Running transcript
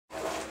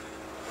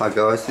Hi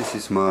guys, this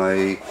is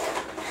my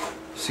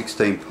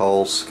 16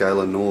 pole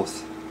Scalar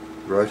North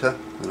rotor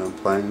that I'm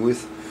playing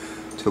with.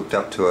 It's hooked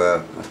up to a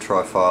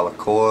trifilar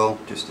coil,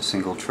 just a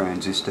single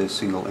transistor,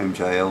 single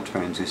MJL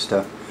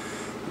transistor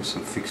with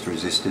some fixed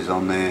resistors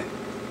on there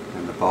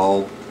and the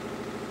bulb.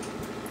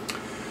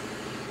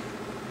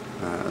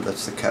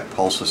 That's the cat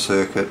pulsar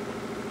circuit.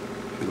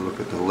 If you look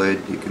at the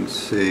lead you can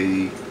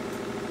see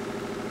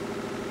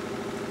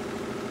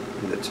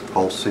that it's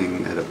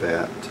pulsing at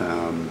about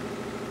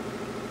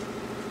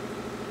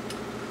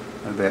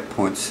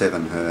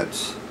 0.7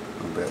 Hertz,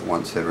 about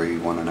once every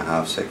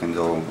 1.5 seconds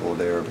or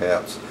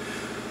thereabouts,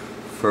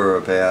 for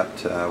about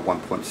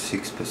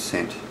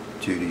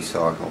 1.6% duty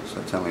cycle.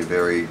 So it's only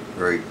very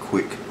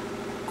quick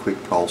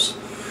pulse.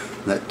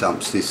 And that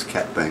dumps this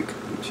cat bank,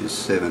 which is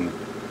 7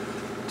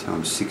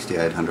 times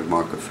 6800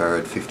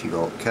 microfarad 50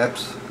 volt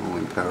caps, all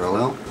in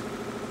parallel.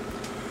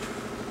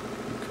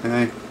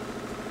 Okay,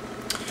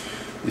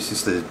 this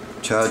is the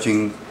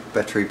charging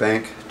battery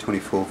bank,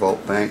 24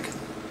 volt bank.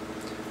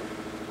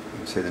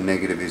 You can see the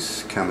negative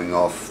is coming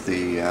off the,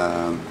 you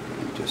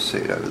can just see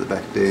it over the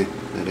back there,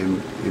 that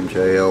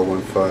MJL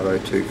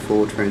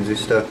 15024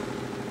 transistor,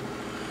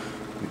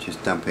 which is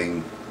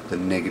dumping the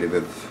negative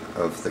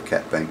of the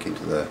cat bank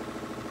into the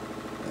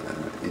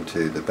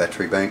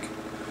battery bank.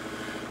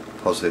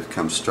 Positive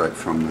comes straight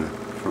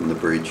from the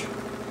bridge.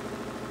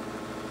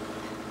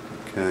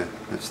 Okay,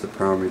 that's the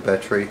primary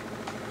battery.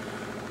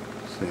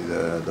 See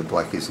the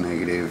black is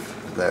negative.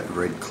 That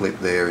red clip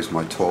there is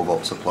my 12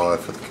 volt supply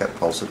for the cat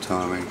pulsar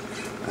timing,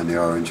 and the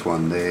orange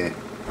one there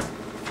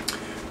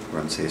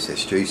runs the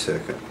SG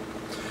circuit.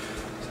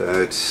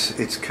 So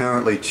it's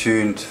currently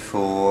tuned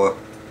for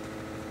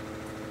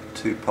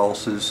 2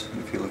 pulses.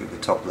 If you look at the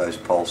top of those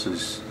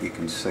pulses, you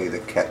can see the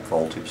cat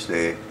voltage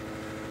there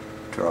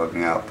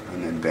driving up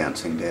and then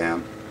bouncing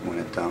down when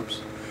it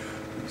dumps.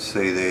 You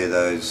see there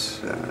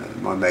those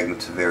my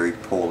magnets are very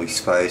poorly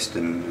spaced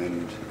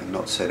and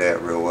not set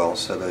out real well,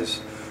 so those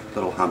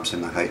little humps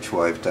in the H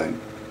wave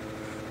don't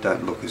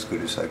look as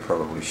good as they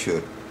probably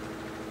should.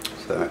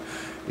 So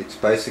it's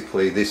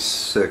basically this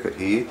circuit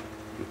here,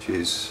 which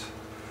is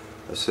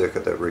a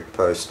circuit that Rick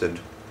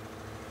posted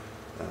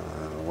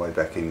way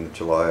back in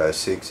July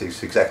 06.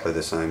 It's exactly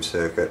the same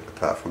circuit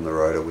apart from the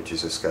rotor, which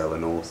is a Scalar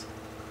North.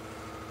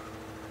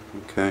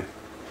 Okay,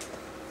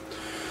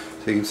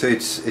 so you can see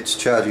it's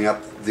charging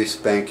up this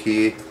bank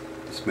here.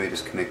 This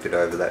meter's connected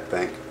over that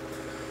bank.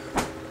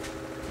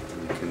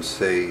 And you can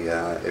see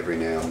every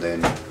now and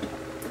then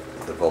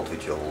the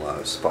voltage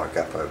will spike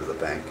up over the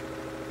bank.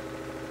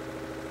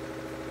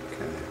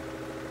 Okay.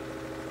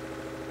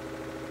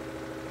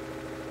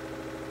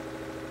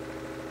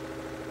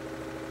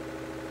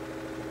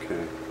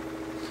 Okay.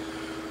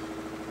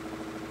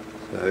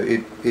 So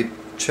it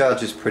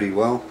charges pretty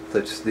well.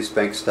 This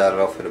bank started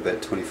off at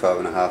about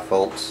 25.5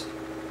 volts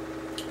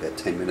about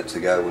 10 minutes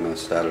ago when I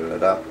started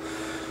it up.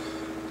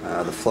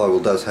 The flywheel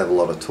does have a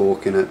lot of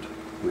torque in it,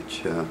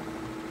 which I'm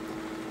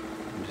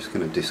just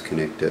going to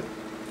disconnect it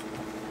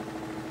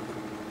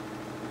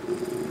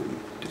and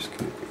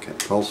disconnect the cat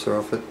pulsar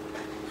off it.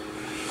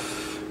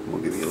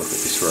 We'll give you a look at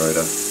this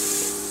rotor.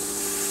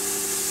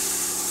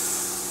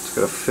 It's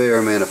got a fair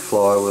amount of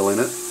flywheel in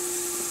it,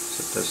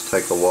 so it does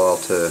take a while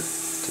to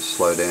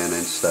slow down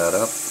and start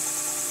up.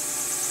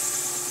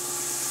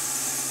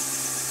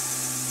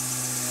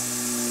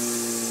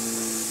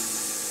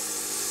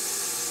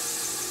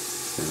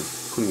 So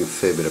putting a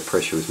fair bit of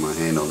pressure with my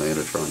hand on there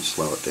to try and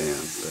slow it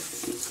down.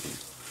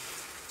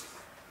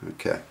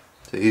 Okay,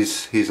 so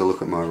here's a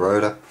look at my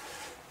rotor.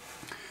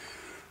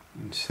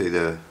 You can see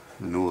the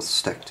north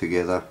stacked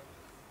together.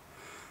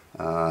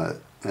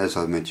 As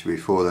I mentioned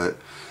before,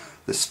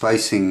 the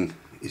spacing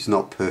is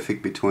not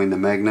perfect between the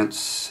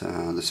magnets.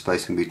 The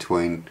spacing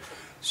between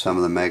some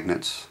of the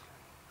magnets,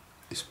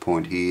 this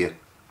point here,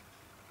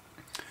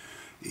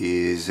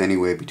 is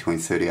anywhere between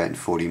 38 and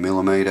 40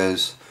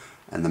 millimeters,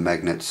 and the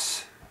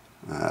magnets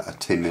are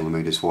 10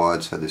 millimeters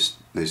wide, so there's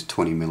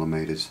 20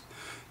 millimeters.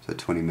 So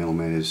 20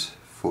 millimeters,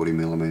 40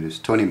 millimeters,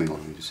 20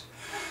 millimeters.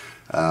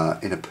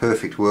 In a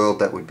perfect world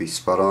that would be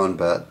spot on,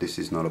 but this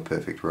is not a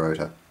perfect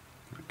rotor.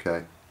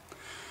 Okay,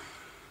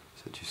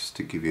 so just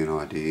to give you an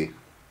idea.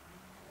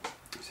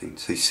 So you can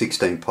see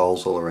 16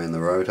 poles all around the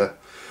rotor.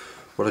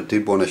 What I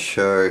did want to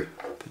show,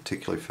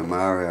 particularly for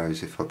Mario,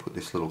 is if I put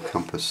this little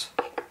compass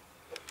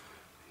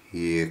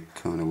here,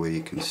 kind of where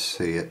you can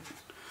see it.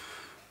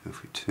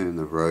 If we turn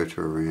the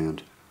rotor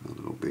around a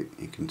little bit,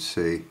 you can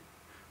see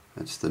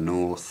that's the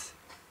north.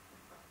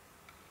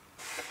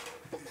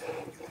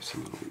 Get this a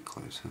little bit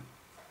closer.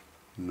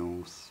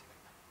 North.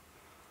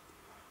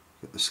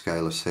 Got the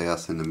Scalar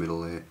south in the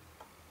middle there.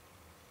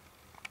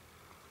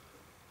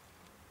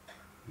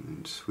 And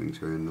then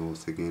swings around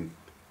north again.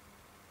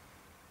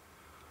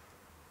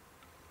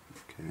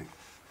 Okay,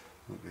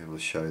 I'll be able to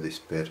show this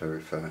better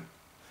if I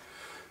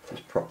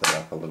just prop that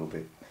up a little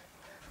bit.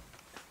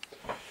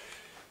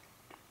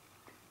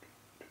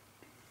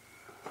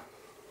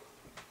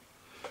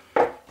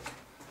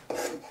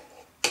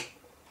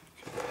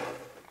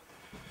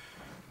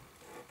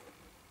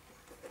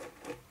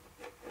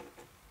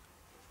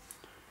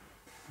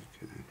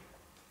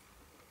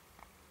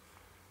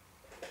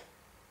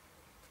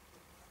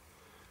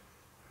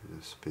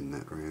 spin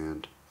that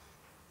round.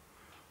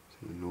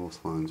 So the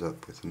north lines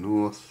up with the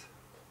north.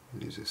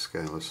 There's a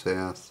scale of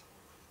south.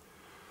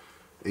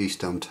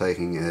 East I'm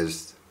taking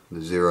as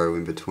the zero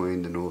in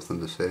between the north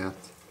and the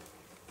south.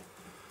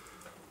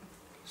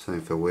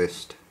 Same for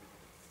west.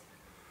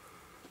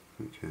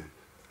 Okay,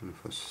 and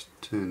if I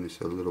turn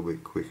this a little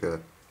bit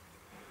quicker,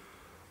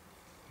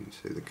 you can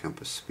see the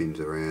compass spins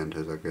around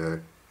as I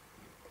go.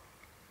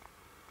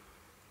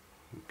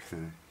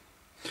 Okay.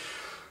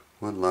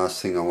 One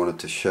last thing I wanted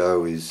to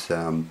show is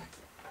I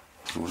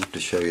wanted to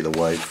show you the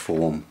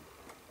waveform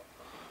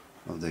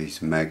of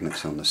these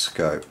magnets on the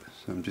scope.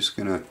 So I'm just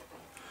going to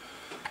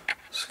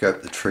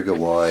scope the trigger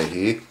wire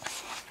here.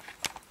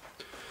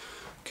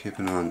 Keep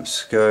an eye on the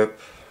scope.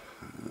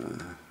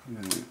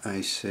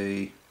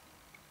 AC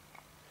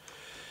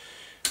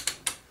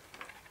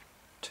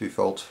 2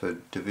 volts for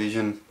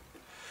division.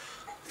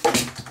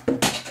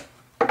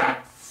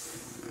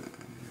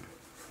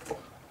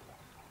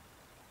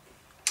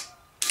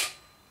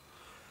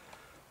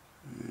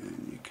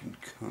 And you can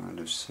kind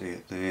of see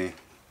it there.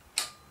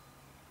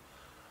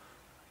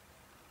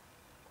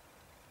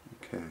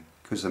 Okay,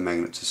 because the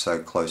magnets are so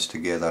close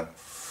together.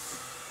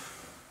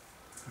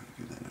 I'll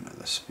give that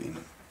another spin.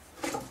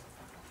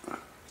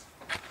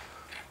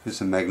 Because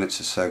the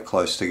magnets are so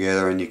close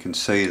together, and you can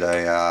see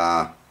they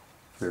are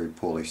very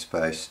poorly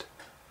spaced.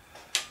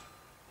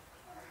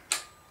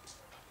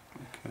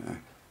 Okay,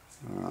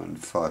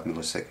 around 5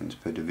 milliseconds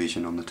per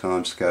division on the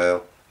time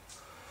scale,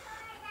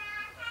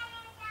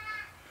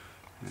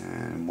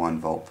 and 1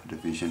 volt per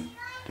division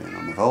down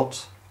on the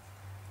volts.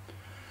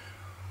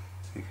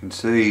 You can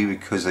see,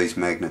 because these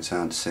magnets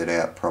aren't set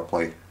out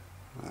properly,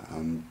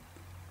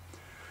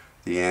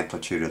 the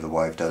amplitude of the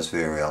wave does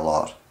vary a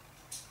lot,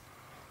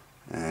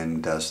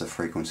 and does the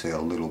frequency a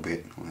little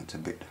bit. Well, it's a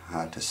bit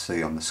hard to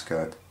see on the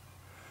scope.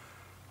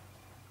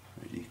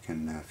 But you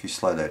can, if you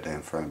slow that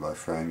down frame by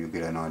frame, you'll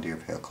get an idea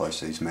of how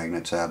close these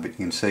magnets are. But you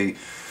can see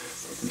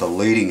the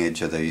leading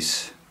edge of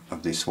this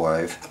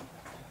wave.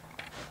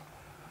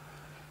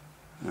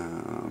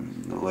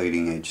 The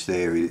leading edge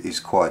there is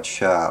quite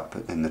sharp,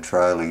 but then the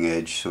trailing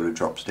edge sort of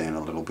drops down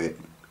a little bit.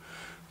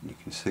 You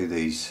can see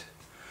these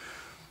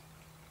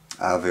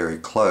are very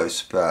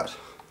close, but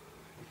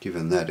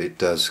given that, it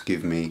does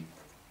give me